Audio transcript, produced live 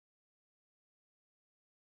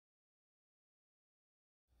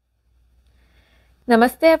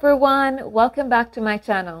Namaste everyone, welcome back to my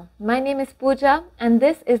channel. My name is Pooja and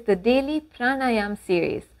this is the daily Pranayam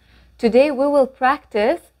series. Today we will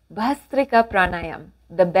practice Bhastrika Pranayam,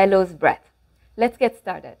 the Bellows breath. Let's get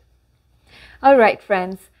started. Alright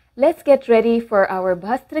friends, let's get ready for our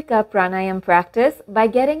Bhastrika Pranayam practice by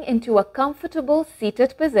getting into a comfortable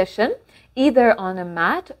seated position, either on a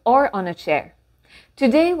mat or on a chair.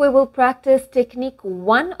 Today we will practice technique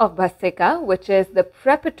 1 of Bhastrika, which is the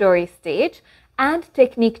preparatory stage, and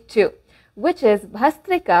technique 2, which is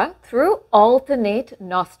Bhastrika through alternate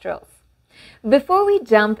nostrils. Before we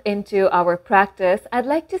jump into our practice, I'd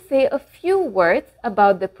like to say a few words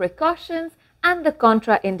about the precautions and the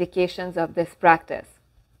contraindications of this practice.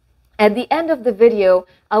 At the end of the video,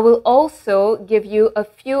 I will also give you a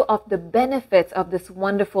few of the benefits of this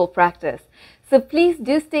wonderful practice. So please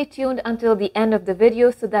do stay tuned until the end of the video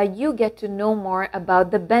so that you get to know more about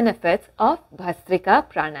the benefits of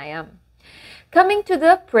Bhastrika Pranayam. Coming to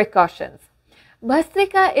the precautions.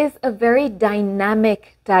 Bhastrika is a very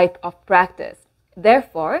dynamic type of practice.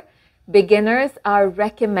 Therefore, beginners are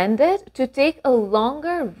recommended to take a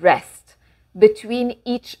longer rest between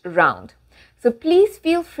each round. So please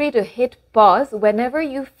feel free to hit pause whenever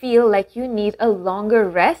you feel like you need a longer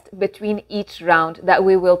rest between each round that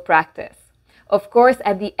we will practice. Of course,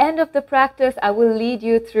 at the end of the practice, I will lead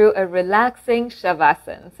you through a relaxing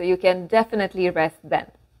Shavasana, so you can definitely rest then.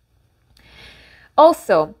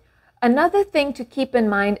 Also, another thing to keep in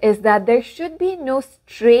mind is that there should be no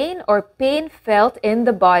strain or pain felt in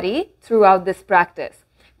the body throughout this practice.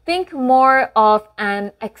 Think more of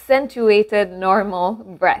an accentuated normal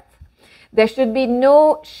breath. There should be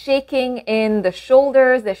no shaking in the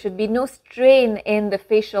shoulders. There should be no strain in the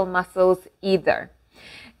facial muscles either.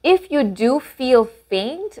 If you do feel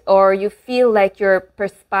faint or you feel like you're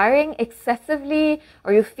perspiring excessively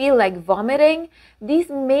or you feel like vomiting, these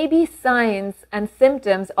may be signs and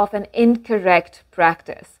symptoms of an incorrect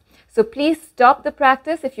practice. So please stop the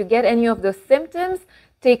practice. If you get any of those symptoms,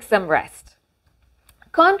 take some rest.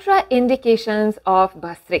 Contraindications of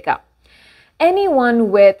Bhastrika. Anyone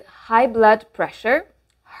with high blood pressure,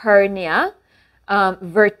 hernia,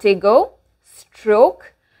 vertigo,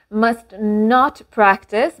 stroke, must not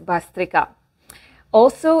practice Bhastrika.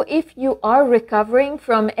 Also, if you are recovering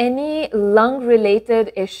from any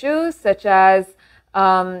lung-related issues such as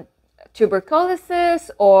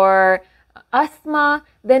tuberculosis or asthma,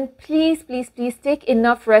 then please take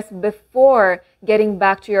enough rest before getting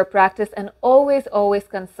back to your practice, and always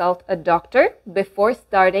consult a doctor before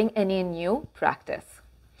starting any new practice.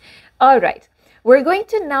 All right, we're going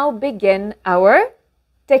to now begin our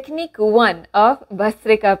technique 1 of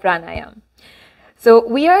Bhastrika Pranayam. So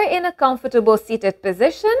we are in a comfortable seated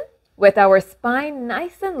position with our spine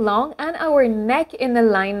nice and long and our neck in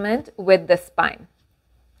alignment with the spine.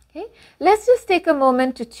 Okay, let's just take a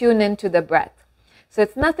moment to tune into the breath. So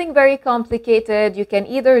it's nothing very complicated. You can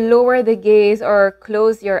either lower the gaze or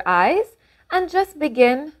close your eyes and just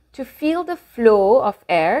begin to feel the flow of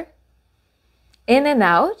air in and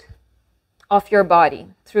out of your body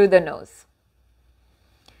through the nose.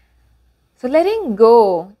 So letting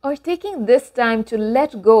go, or taking this time to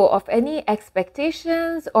let go of any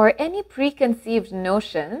expectations or any preconceived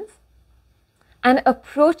notions, and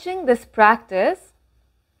approaching this practice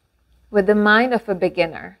with the mind of a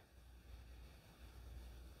beginner.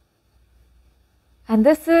 And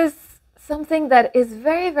this is something that is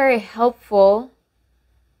very helpful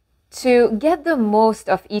to get the most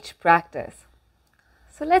of each practice.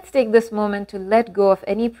 So let's take this moment to let go of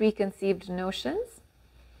any preconceived notions,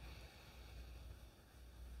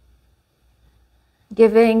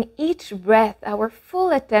 giving each breath our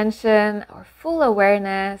full attention, our full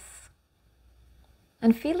awareness,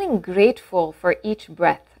 and feeling grateful for each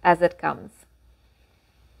breath as it comes.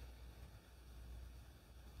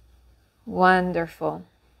 Wonderful.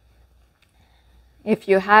 If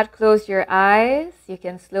you had closed your eyes, you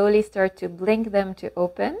can slowly start to blink them to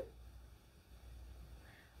open.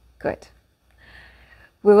 Good.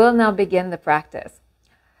 We will now begin the practice.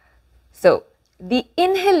 So, the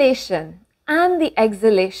inhalation and the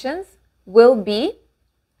exhalations will be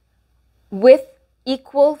with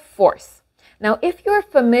equal force. Now, if you're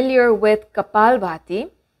familiar with Kapalbhati,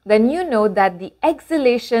 then you know that the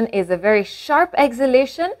exhalation is a very sharp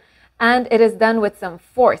exhalation and it is done with some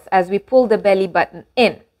force as we pull the belly button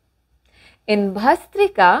in. In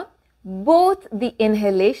Bhastrika, both the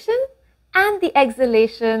inhalation and the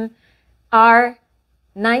exhalation are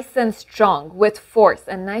nice and strong with force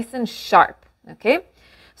and nice and sharp. Okay?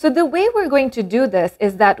 So the way we're going to do this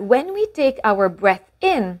is that when we take our breath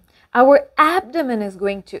in, our abdomen is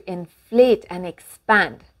going to inflate and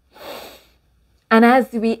expand. And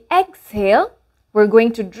as we exhale, we're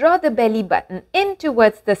going to draw the belly button in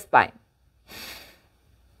towards the spine.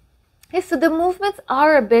 Okay, so the movements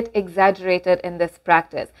are a bit exaggerated in this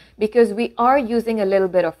practice because we are using a little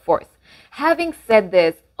bit of force. Having said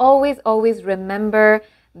this, always remember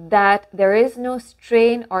that there is no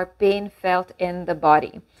strain or pain felt in the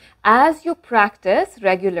body. As you practice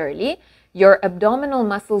regularly, your abdominal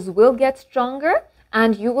muscles will get stronger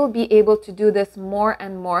and you will be able to do this more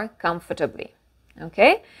and more comfortably.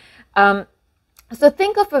 Okay, so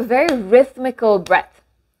think of a very rhythmical breath.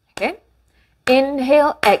 Okay,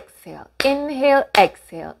 inhale, exhale, inhale,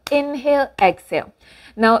 exhale, inhale, exhale.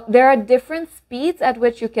 Now, there are different speeds at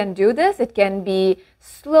which you can do this. It can be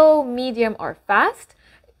slow, medium, or fast.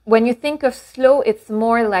 When you think of slow, it's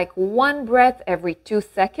more like one breath every 2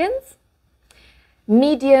 seconds.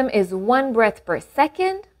 Medium is 1 breath per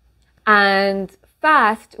second. And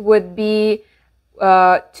fast would be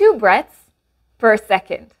 2 breaths per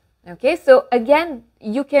second. Okay, so again,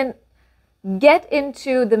 you can get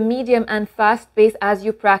into the medium and fast pace as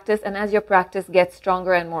you practice and as your practice gets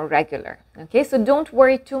stronger and more regular. Okay, so don't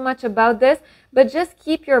worry too much about this, but just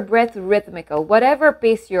keep your breath rhythmical, whatever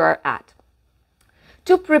pace you are at.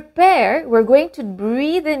 To prepare, we're going to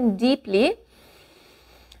breathe in deeply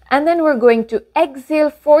and then we're going to exhale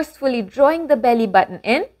forcefully, drawing the belly button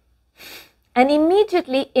in, and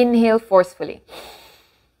immediately inhale forcefully.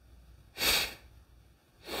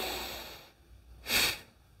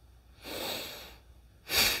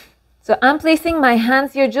 So I'm placing my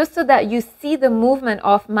hands here just so that you see the movement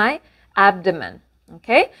of my abdomen.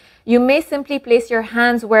 Okay, you may simply place your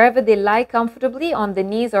hands wherever they lie comfortably, on the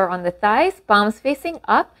knees or on the thighs, palms facing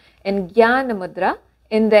up in Jnana Mudra,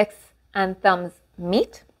 index and thumbs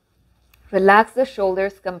meet. Relax the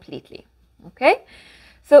shoulders completely. Okay,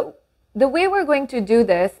 so the way we're going to do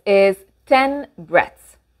this is 10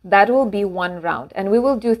 breaths. That will be 1 round, and we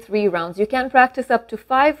will do 3 rounds. You can practice up to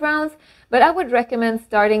 5 rounds, but I would recommend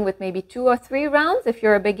starting with maybe 2 or 3 rounds if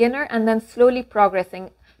you're a beginner, and then slowly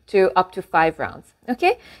progressing to up to 5 rounds.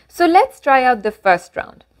 Okay, so let's try out the first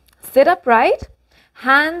round. Sit upright,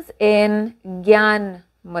 hands in Jnana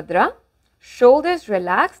Mudra, shoulders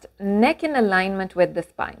relaxed, neck in alignment with the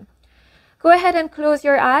spine. Go ahead and close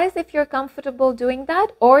your eyes if you're comfortable doing that,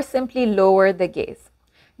 or simply lower the gaze.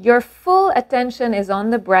 Your full attention is on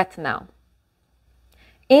the breath now.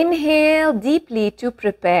 Inhale deeply to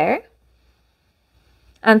prepare,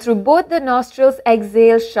 and through both the nostrils,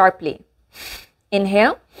 exhale sharply.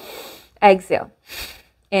 Inhale, exhale,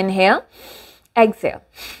 inhale, exhale,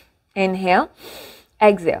 inhale,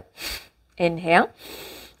 exhale, inhale,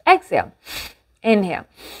 exhale, inhale,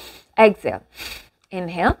 exhale,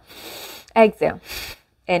 inhale, exhale,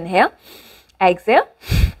 inhale, exhale,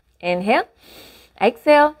 inhale,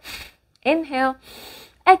 exhale, inhale,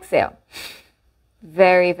 exhale.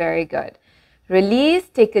 Very, very good. Release,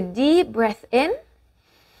 take a deep breath in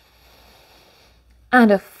and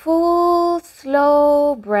a full,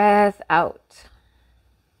 slow breath out.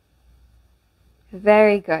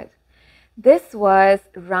 Very good. This was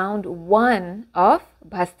round 1 of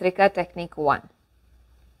Bhastrika Technique 1.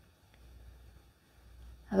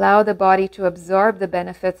 Allow the body to absorb the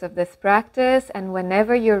benefits of this practice, and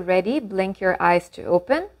whenever you're ready, blink your eyes to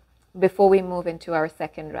open before we move into our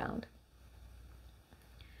second round.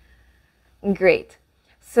 Great.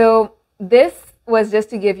 So this was just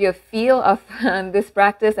to give you a feel of this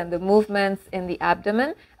practice and the movements in the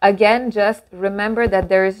abdomen. Again, just remember that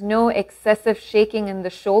there is no excessive shaking in the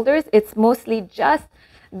shoulders. It's mostly just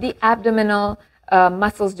the abdominal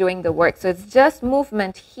muscles doing the work. So it's just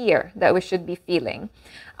movement here that we should be feeling.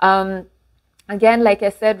 Again, like I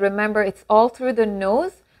said, remember it's all through the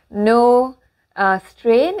nose, no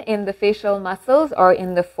strain in the facial muscles or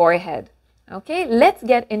in the forehead. Okay, let's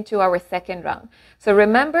get into our second round. So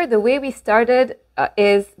remember, the way we started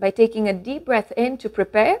is by taking a deep breath in to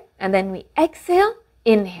prepare, and then we exhale,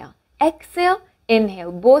 inhale,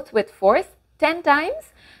 both with force 10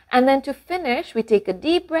 times. And then to finish, we take a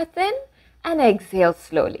deep breath in and exhale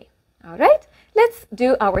slowly. All right, let's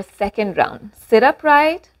do our second round. Sit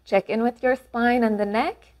upright, check in with your spine and the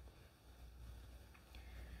neck.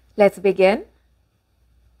 Let's begin.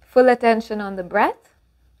 Full attention on the breath.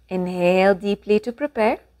 Inhale deeply to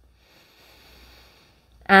prepare.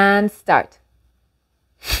 And start.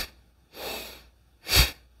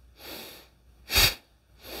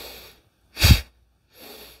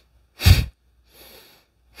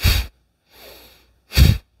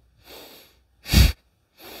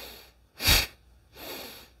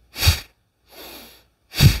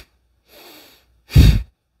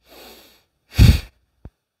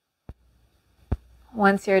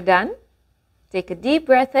 Once you're done, take a deep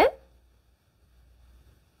breath in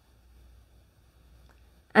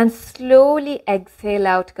And slowly exhale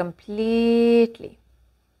out completely.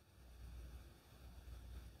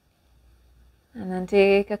 And then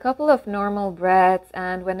take a couple of normal breaths,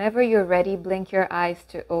 and whenever you're ready, blink your eyes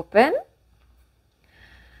to open.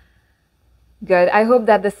 Good. I hope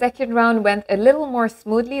that the second round went a little more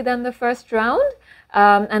smoothly than the first round,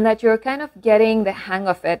 and that you're kind of getting the hang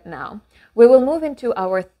of it now. We will move into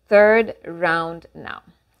our third round now.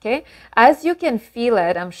 Okay. As you can feel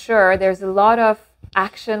it, I'm sure there's a lot of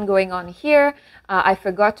action going on here. I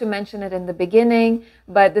forgot to mention it in the beginning,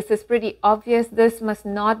 but this is pretty obvious. This must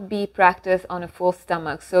not be practiced on a full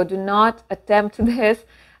stomach. So do not attempt this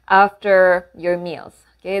after your meals.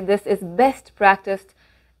 Okay. This is best practiced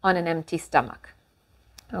on an empty stomach.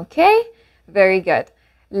 Okay, very good.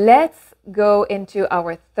 Let's go into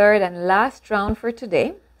our third and last round for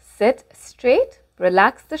today. Sit straight,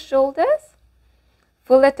 relax the shoulders,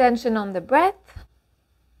 full attention on the breath.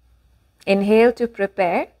 Inhale to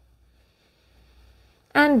prepare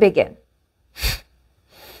and begin.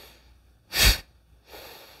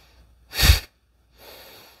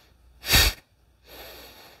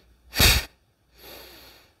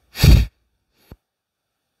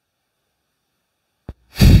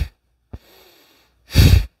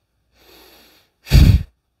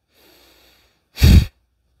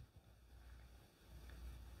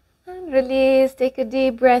 Release, take a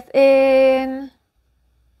deep breath in,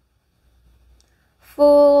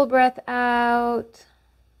 full breath out,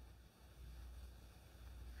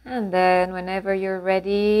 and then whenever you're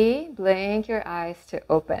ready, blink your eyes to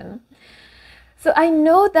open. So I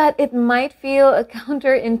know that it might feel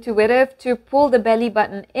counterintuitive to pull the belly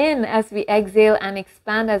button in as we exhale and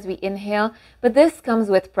expand as we inhale, but this comes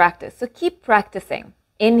with practice. So keep practicing.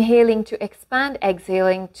 Inhaling to expand,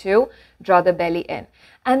 exhaling to draw the belly in.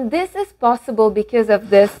 And this is possible because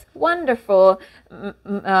of this wonderful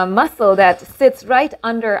muscle that sits right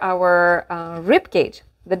under our rib cage,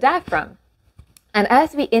 the diaphragm. And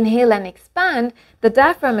as we inhale and expand, the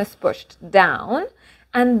diaphragm is pushed down,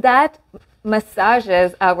 and that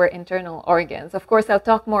massages our internal organs. Of course, I'll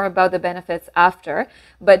talk more about the benefits after,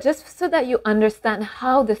 but just so that you understand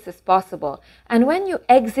how this is possible. And when you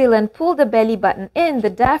exhale and pull the belly button in, the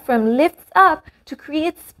diaphragm lifts up to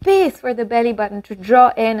create space for the belly button to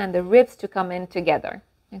draw in and the ribs to come in together.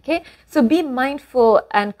 Okay, so be mindful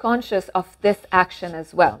and conscious of this action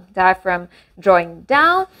as well. Diaphragm drawing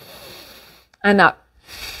down and up.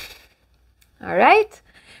 All right,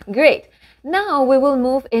 great. Now we will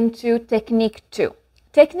move into technique 2.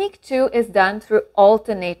 Technique 2 is done through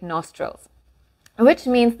alternate nostrils, which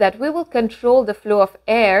means that we will control the flow of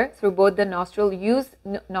air through both the nostrils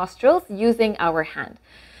using our hand.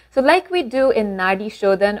 So like we do in Nadi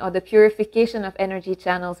Shodhan or the purification of energy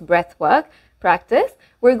channels breath work practice,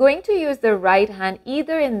 we're going to use the right hand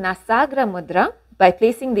either in Nasagra Mudra by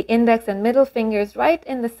placing the index and middle fingers right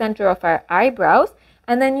in the center of our eyebrows,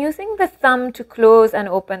 and then using the thumb to close and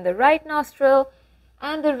open the right nostril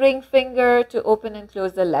and the ring finger to open and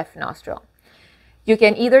close the left nostril. You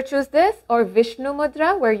can either choose this or Vishnu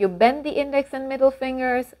Mudra, where you bend the index and middle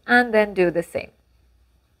fingers and then do the same.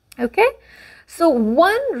 Okay, so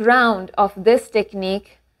one round of this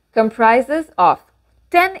technique comprises of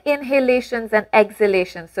 10 inhalations and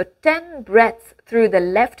exhalations. So 10 breaths through the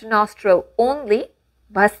left nostril only,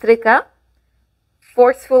 Bhastrika,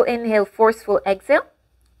 forceful inhale, forceful exhale,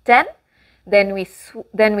 10. Then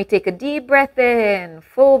we take a deep breath in,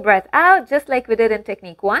 full breath out, just like we did in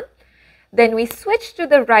technique 1. Then we switch to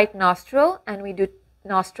the right nostril and we do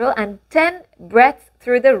nostril and 10 breaths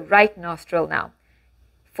through the right nostril now.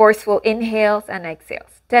 Forceful inhales and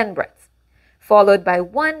exhales, 10 breaths. Followed by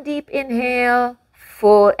one deep inhale,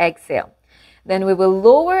 full exhale. Then we will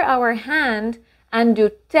lower our hand and do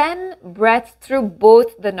 10 breaths through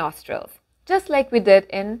both the nostrils, just like we did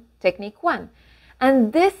in technique 1.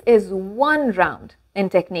 And this is one round in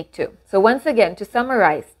technique 2. So once again, to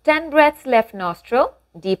summarize, 10 breaths left nostril,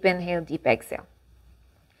 deep inhale, deep exhale.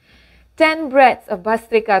 10 breaths of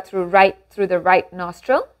Bhastrika through the right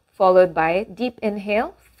nostril, followed by deep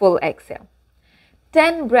inhale, full exhale.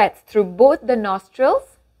 10 breaths through both the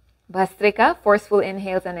nostrils, Bhastrika, forceful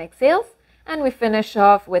inhales and exhales, and we finish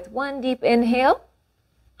off with one deep inhale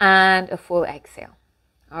and a full exhale.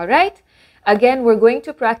 All right. Again, we're going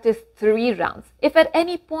to practice 3 rounds. If at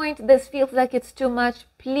any point this feels like it's too much,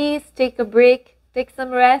 please take a break, take some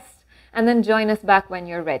rest, and then join us back when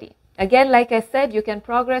you're ready. Again, like I said, you can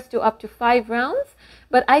progress to up to 5 rounds,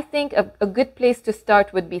 but I think a good place to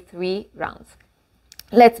start would be 3 rounds.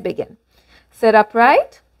 Let's begin. Sit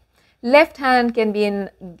upright. Left hand can be in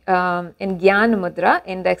Gyan Mudra,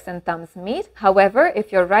 index and thumbs meet. However,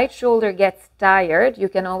 if your right shoulder gets tired, you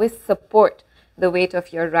can always support the weight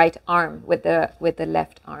of your right arm with the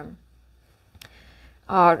left arm.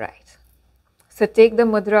 All right. So take the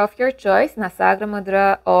mudra of your choice, Nasagra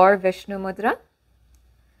mudra or Vishnu mudra.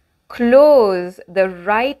 Close the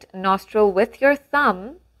right nostril with your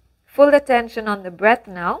thumb. Full attention on the breath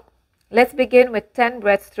now. Let's begin with 10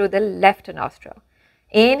 breaths through the left nostril.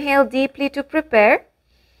 Inhale deeply to prepare.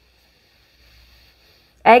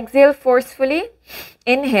 Exhale forcefully.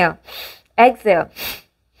 Inhale. Exhale.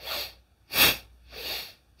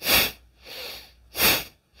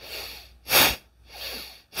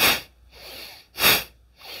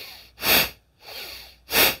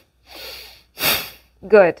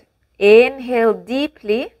 Good. Inhale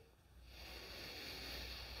deeply.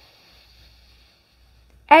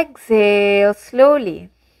 Exhale slowly.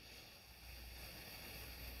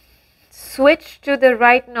 Switch to the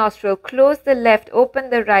right nostril. Close the left, open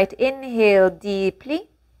the right. Inhale deeply.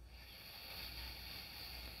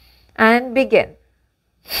 And begin.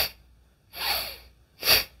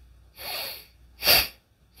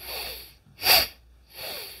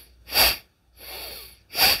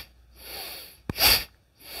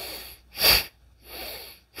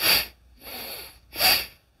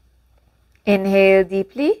 Inhale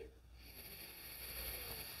deeply.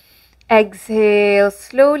 Exhale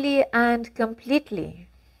slowly and completely.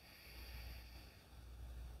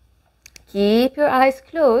 Keep your eyes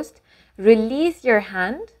closed. Release your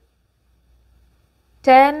hand.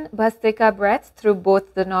 10 Bhastrika breaths through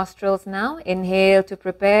both the nostrils now. Inhale to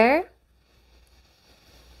prepare.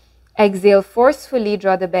 Exhale forcefully,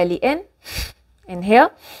 draw the belly in.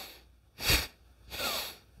 Inhale.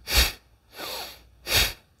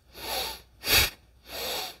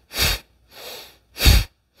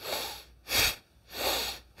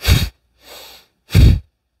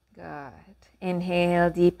 Good. Inhale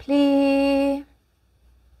deeply.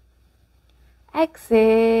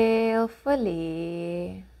 Exhale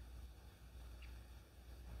fully.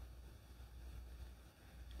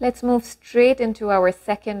 Let's move straight into our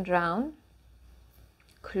second round.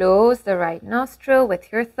 Close the right nostril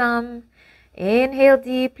with your thumb. Inhale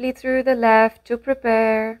deeply through the left to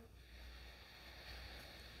prepare.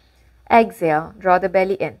 Exhale, draw the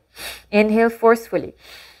belly in. Inhale forcefully.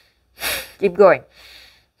 Keep going.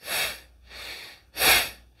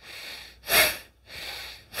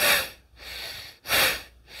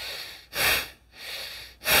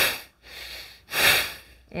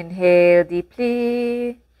 Inhale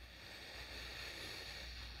deeply.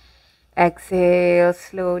 Exhale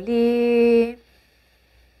slowly.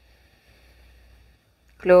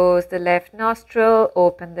 Close the left nostril,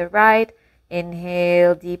 open the right.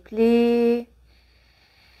 Inhale deeply.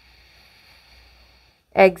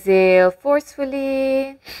 Exhale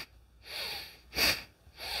forcefully.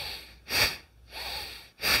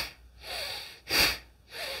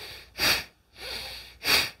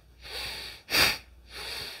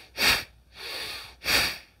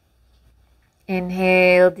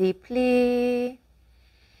 Inhale deeply.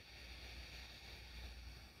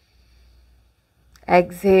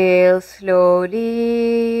 Exhale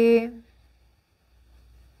slowly.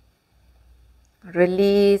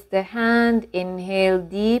 Release the hand. Inhale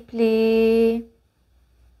deeply.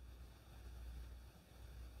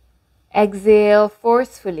 Exhale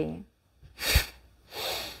forcefully.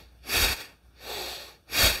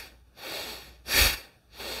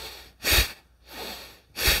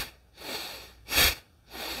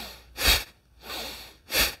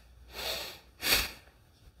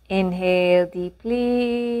 Inhale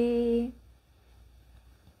deeply.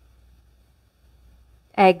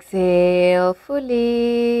 Exhale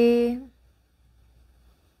fully.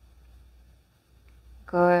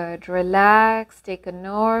 Good. Relax. Take a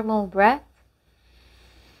normal breath.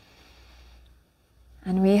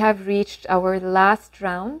 And we have reached our last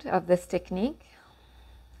round of this technique.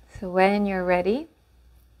 So when you're ready,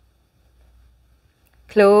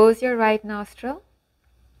 close your right nostril.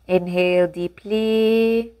 Inhale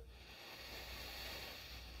deeply.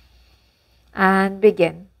 And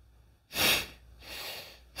begin.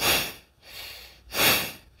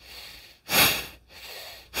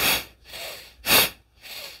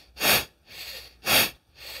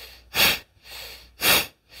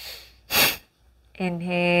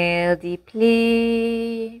 Inhale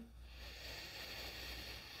deeply.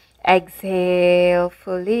 Exhale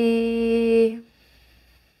fully.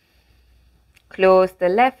 Close the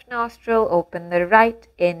left nostril, open the right.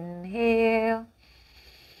 Inhale.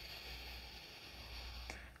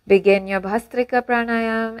 Begin your Bhastrika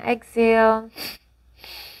Pranayam. Exhale.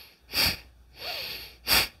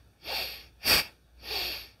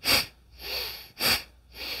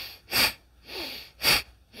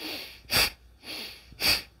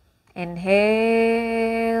 Inhale.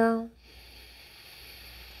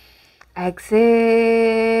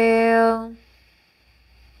 Exhale.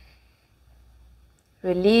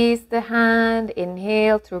 Release the hand.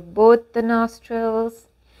 Inhale through both the nostrils.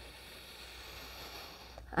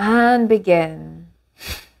 And begin.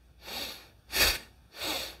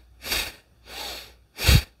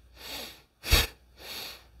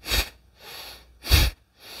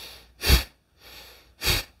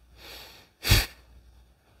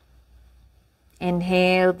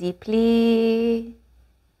 Inhale deeply.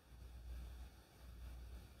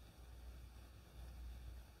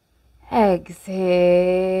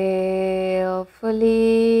 Exhale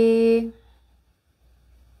fully.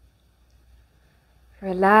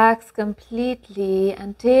 Relax completely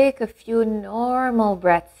and take a few normal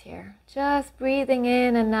breaths here. Just breathing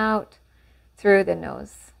in and out through the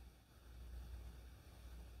nose.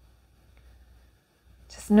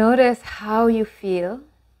 Just notice how you feel.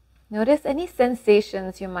 Notice any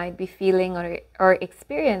sensations you might be feeling or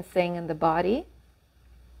experiencing in the body.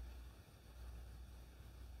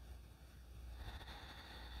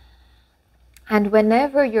 And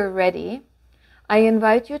whenever you're ready, I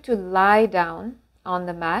invite you to lie down on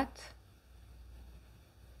the mat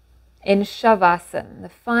in Shavasana, the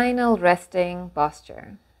final resting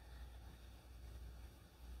posture.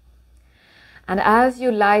 And as you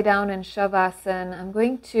lie down in Shavasana, I'm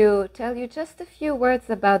going to tell you just a few words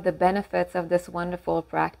about the benefits of this wonderful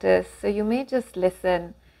practice. So you may just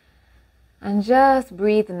listen and just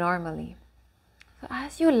breathe normally. So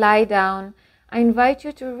as you lie down, I invite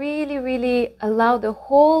you to really allow the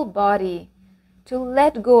whole body to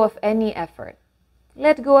let go of any effort.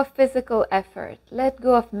 Let go of physical effort. Let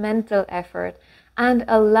go of mental effort. And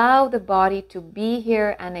allow the body to be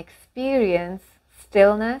here and experience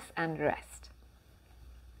stillness and rest.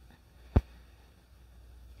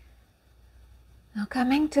 Now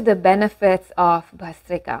coming to the benefits of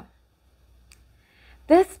Bhastrika.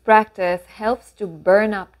 This practice helps to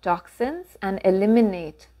burn up toxins and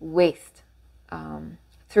eliminate waste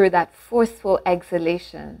through that forceful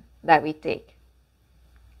exhalation that we take.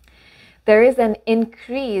 There is an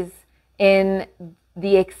increase in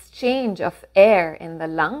the exchange of air in the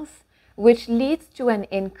lungs, which leads to an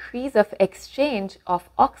increase of exchange of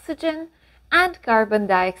oxygen and carbon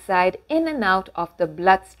dioxide in and out of the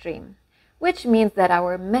bloodstream, which means that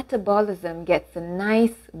our metabolism gets a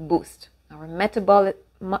nice boost. Our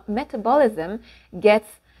metabolism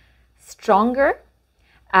gets stronger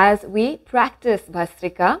as we practice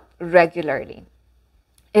Bhastrika regularly.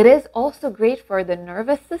 It is also great for the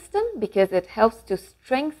nervous system because it helps to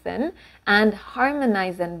strengthen and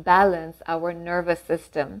harmonize and balance our nervous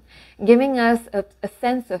system, giving us a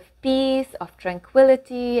sense of peace, of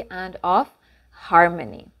tranquility, and of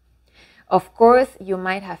harmony. Of course, you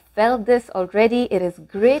might have felt this already. It is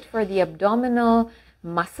great for the abdominal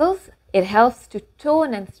muscles. It helps to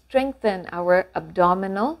tone and strengthen our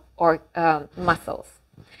abdominal muscles.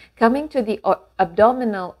 Coming to the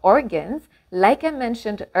abdominal organs, like I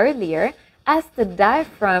mentioned earlier, as the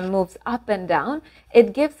diaphragm moves up and down,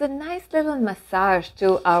 it gives a nice little massage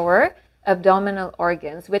to our abdominal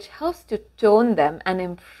organs, which helps to tone them and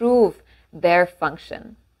improve their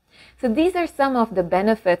function. So these are some of the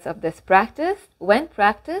benefits of this practice when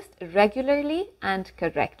practiced regularly and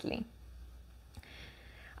correctly.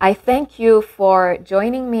 I thank you for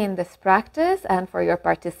joining me in this practice and for your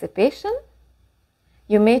participation.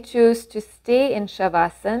 You may choose to stay in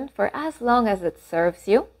Shavasana for as long as it serves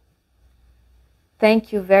you.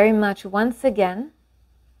 Thank you very much once again.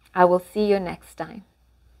 I will see you next time.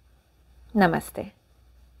 Namaste.